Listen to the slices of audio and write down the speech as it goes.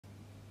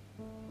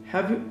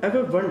Have you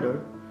ever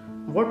wondered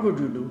what would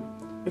you do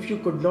if you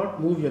could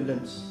not move your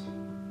limbs?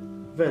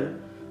 Well,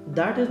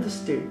 that is the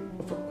state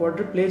of a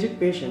quadriplegic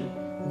patient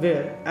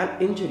where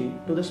an injury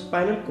to the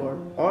spinal cord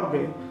or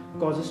brain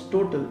causes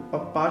total or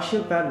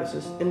partial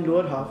paralysis in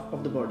lower half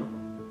of the body.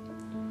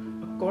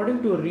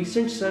 According to a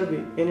recent survey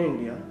in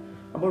India,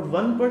 about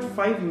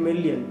 1.5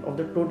 million of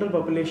the total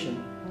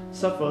population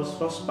suffers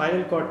from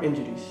spinal cord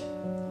injuries,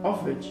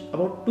 of which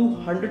about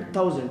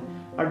 200,000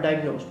 are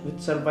diagnosed with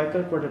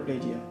cervical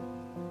quadriplegia.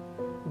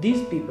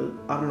 These people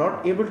are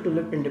not able to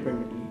live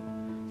independently.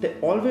 They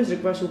always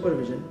require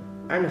supervision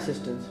and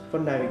assistance for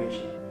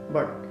navigation.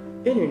 But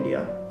in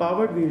India,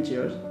 powered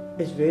wheelchairs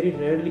is very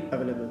rarely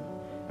available,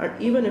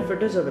 and even if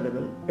it is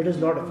available, it is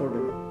not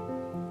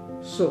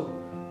affordable. So,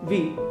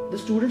 we, the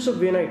students of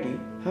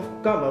VNIT, have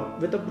come up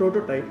with a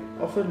prototype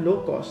of a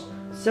low-cost,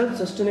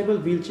 self-sustainable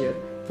wheelchair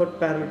for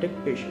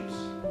paralytic patients.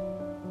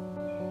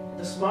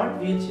 The smart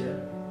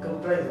wheelchair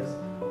comprises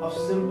of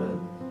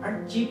simple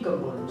and cheap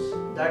components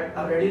that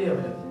are readily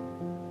available.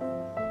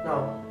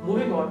 Now,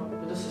 moving on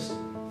to the system.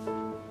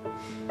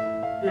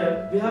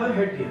 Here we have a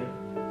headgear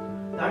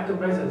that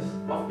comprises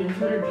of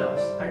infrared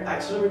glass and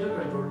accelerometer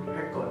controlled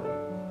head collar.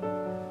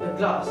 The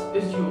glass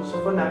is used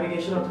for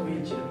navigation of the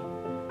wheelchair,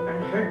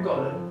 and head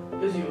collar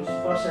is used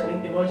for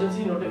sending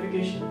emergency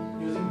notification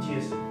using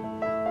GSM.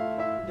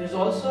 There is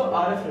also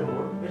RF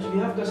remote which we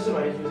have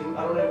customized using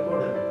our own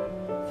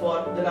encoder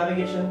for the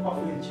navigation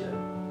of wheelchair.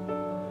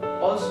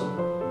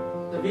 Also,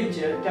 the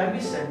wheelchair can be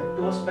sent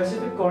to a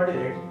specific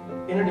coordinate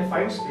in a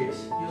defined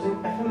space using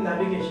FM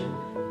navigation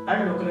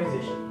and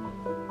localization.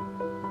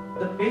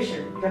 The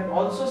patient can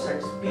also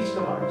send speech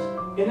commands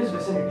in his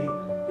vicinity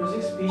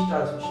using speech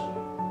transmission.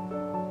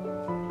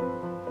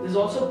 There is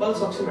also pulse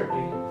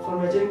oximetry for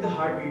measuring the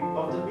heartbeat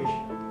of the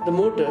patient. The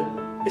motor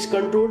is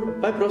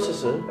controlled by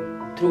processor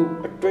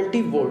through a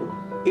 20 volt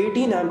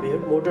 18 ampere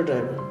motor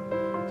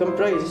driver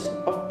comprised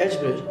of edge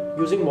bridge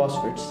using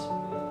MOSFETs.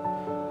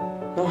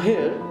 Now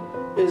here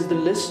is the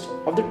list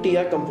of the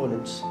TIIC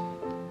components.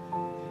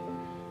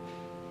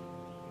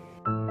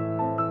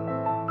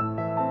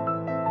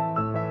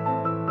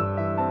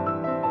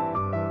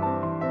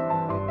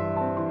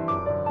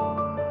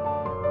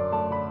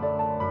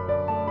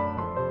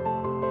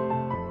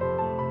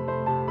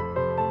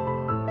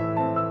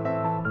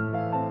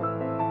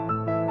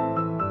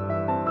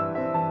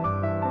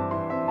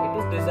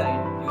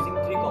 Designed using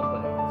three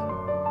components.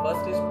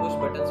 First is push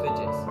button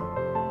switches.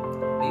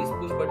 These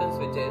push button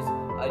switches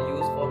are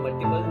used for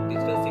multiple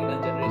digital signal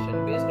generation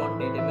based on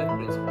DTMF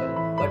principle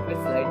but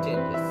with slight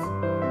changes.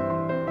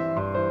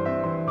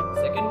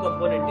 Second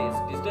component is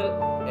digital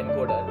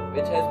encoder,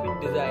 which has been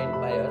designed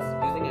by us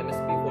using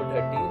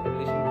MSP430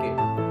 Evolution Kit.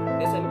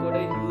 This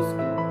encoder is used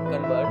to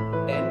convert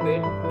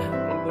 10-bit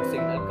input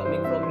signal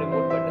coming from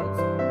remote buttons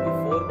to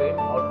 4-bit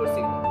output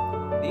signal.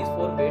 These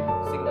 4-bit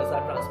signals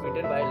are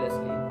transmitted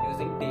wirelessly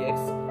using TX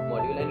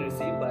module and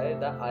received by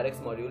the RX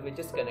module, which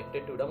is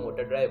connected to the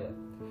motor driver.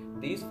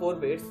 These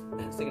 4-bit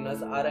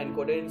signals are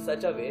encoded in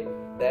such a way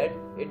that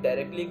it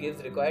directly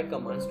gives required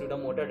commands to the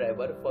motor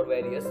driver for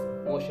various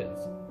motions.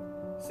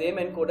 Same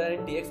encoder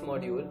and TX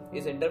module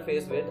is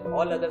interfaced with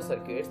all other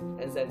circuits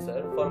and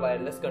sensor for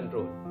wireless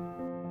control.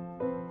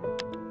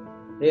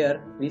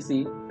 Here we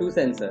see two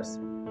sensors.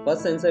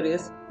 First sensor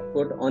is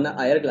put on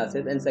a IR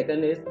glasses and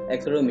second is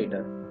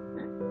accelerometer.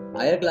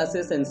 IR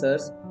glasses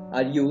sensors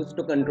are used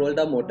to control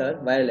the motor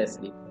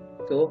wirelessly.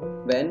 So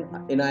when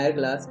in IR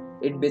glass,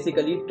 it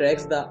basically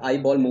tracks the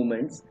eyeball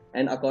movements,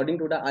 and according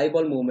to the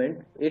eyeball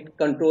movement, it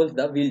controls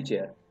the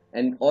wheelchair.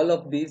 And all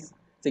of these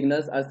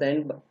signals are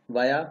sent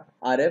via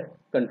RF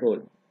control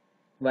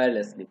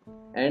wirelessly.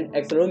 And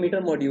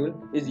accelerometer module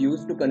is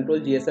used to control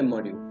GSM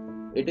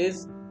module. It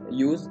is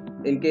used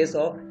in case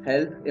of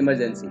health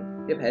emergency.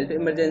 If health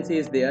emergency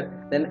is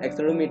there, then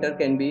accelerometer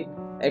can be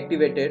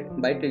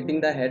activated by tilting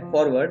the head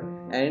forward,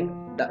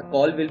 and the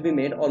call will be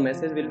made or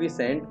message will be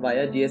sent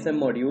via GSM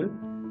module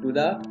to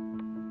the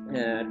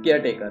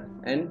caretaker,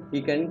 and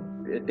he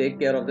can take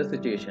care of the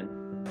situation.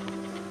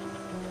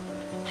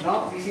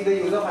 Now we see the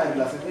use of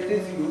eyeglasses. It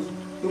is used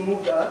to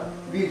move the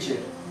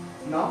wheelchair.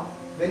 Now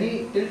when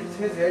he tilts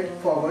his head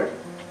forward,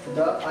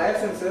 the IR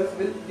sensors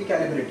will be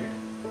calibrated.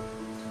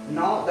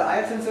 Now the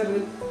IR sensor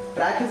will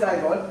track his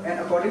eyeball, and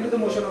according to the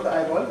motion of the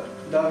eyeball,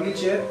 the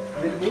wheelchair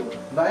will move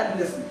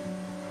wirelessly.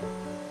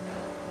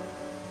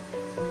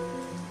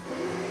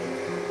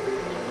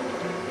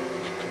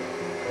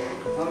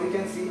 Now we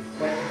can see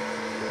that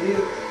he is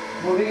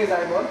moving his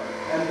eyeball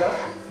and the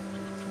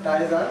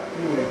tires are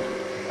moving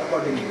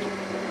accordingly.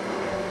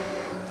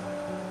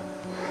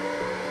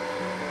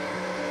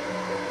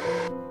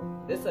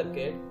 This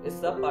circuit is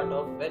some part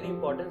of very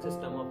important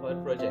system of our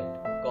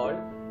project called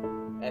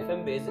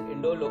FM-based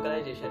indoor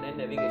localization and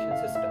navigation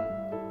system.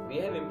 We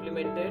have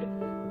implemented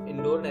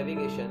indoor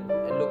navigation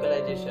and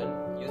localization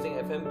using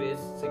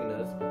FM-based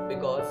signals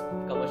because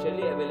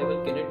commercially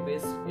available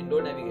Kinect-based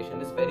indoor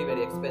navigation is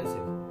very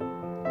expensive.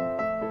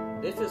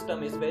 This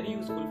system is very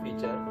useful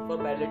feature for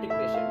paralytic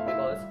patient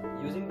because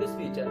Using this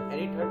feature,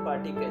 any third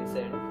party can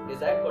send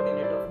desired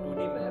coordinate of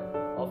 2D map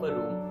of a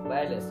room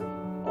wirelessly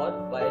or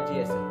via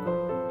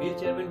GSM.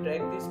 Wheelchair will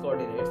track these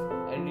coordinates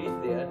and reach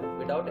there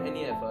without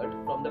any effort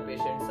from the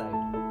patient's side.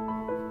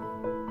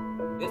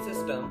 This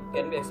system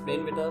can be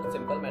explained with a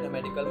simple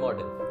mathematical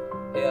model.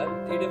 Here,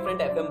 3 different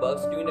FM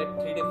bugs tuned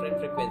at 3 different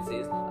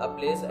frequencies are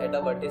placed at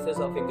the vertices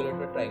of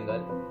equilateral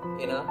triangle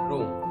in a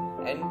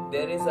room, and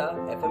there is a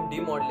FM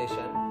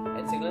demodulation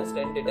and signal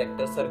strength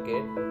detector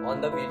circuit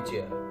on the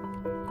wheelchair.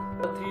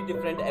 The 3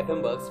 different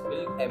FM bugs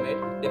will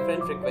emit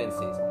different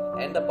frequencies,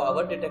 and the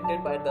power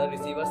detected by the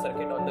receiver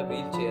circuit on the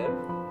wheelchair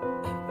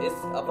is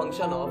a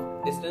function of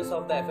distance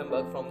of the FM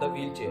bug from the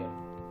wheelchair.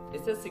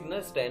 This is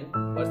signal strength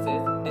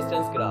versus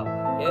distance graph.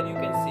 Here you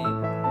can see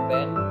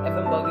when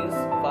FM bug is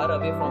far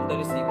away from the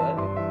receiver,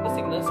 the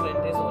signal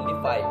strength is only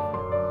 5.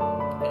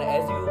 And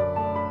as you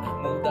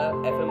move the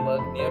FM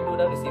bug near to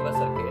the receiver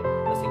circuit,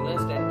 the signal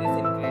strength is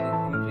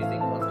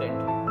increasing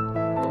constantly.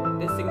 So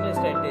this signal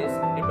strength is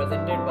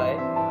represented by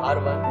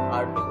R1,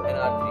 R2 and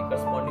R3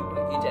 corresponding to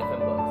each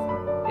FM bug.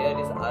 Here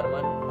is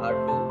R1,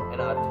 R2 and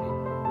R3.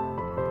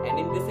 And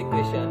in this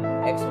equation,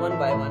 x1,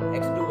 y1,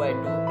 x2,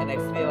 y2 and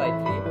x3,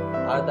 y3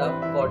 are the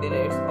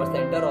coordinates or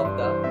center of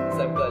the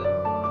circle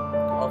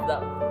of the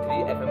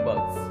 3 FM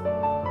bugs.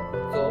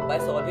 So by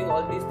solving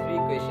all these 3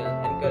 equations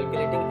and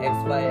calculating x,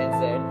 y and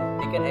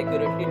z, we can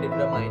accurately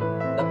determine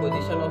the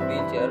position of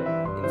wheelchair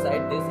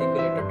inside this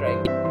equilateral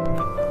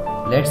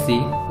triangle. Let's see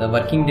the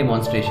working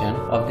demonstration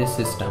of this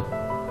system.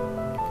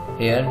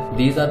 Here,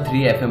 these are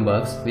 3 FM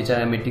bugs which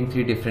are emitting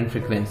 3 different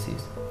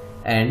frequencies,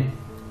 and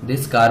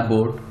this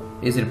cardboard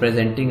is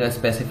representing a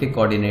specific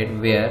coordinate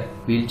where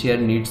wheelchair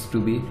needs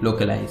to be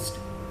localized.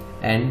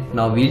 And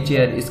now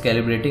wheelchair is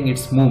calibrating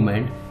its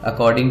movement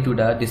according to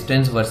the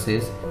distance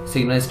versus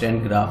signal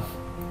strength graph,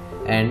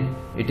 and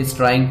it is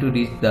trying to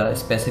reach the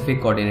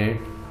specific coordinate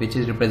which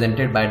is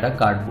represented by the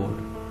cardboard.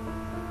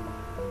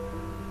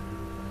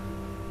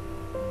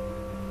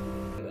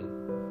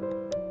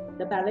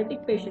 The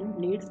paralytic patient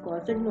needs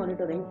constant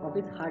monitoring of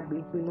his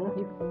heartbeat to know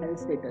his health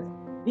status.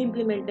 We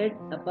implemented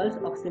a pulse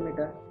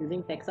oximeter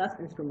using Texas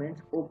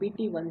Instruments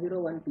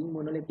OPT101P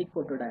monolithic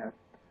photodiode.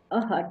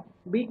 A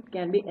heartbeat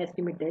can be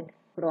estimated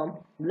from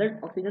blood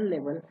oxygen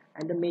level,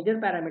 and the major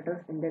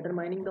parameters in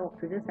determining the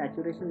oxygen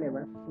saturation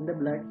level in the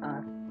blood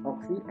are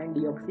oxy and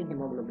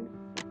deoxyhemoglobin.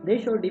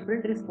 They show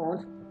different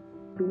response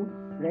to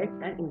red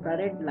and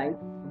infrared light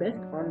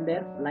based on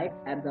their light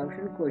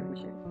absorption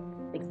coefficient.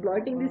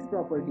 Exploiting this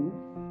property,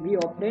 we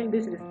obtained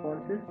these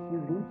responses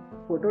using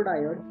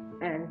photodiode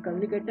and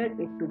communicated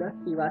it to the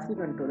TIIC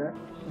controller.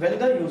 When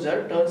the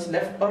user turns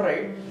left or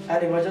right,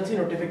 an emergency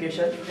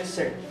notification is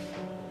sent.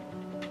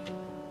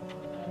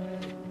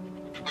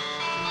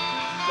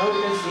 Now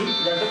you can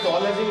see that the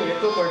call has been made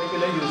to a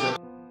particular user.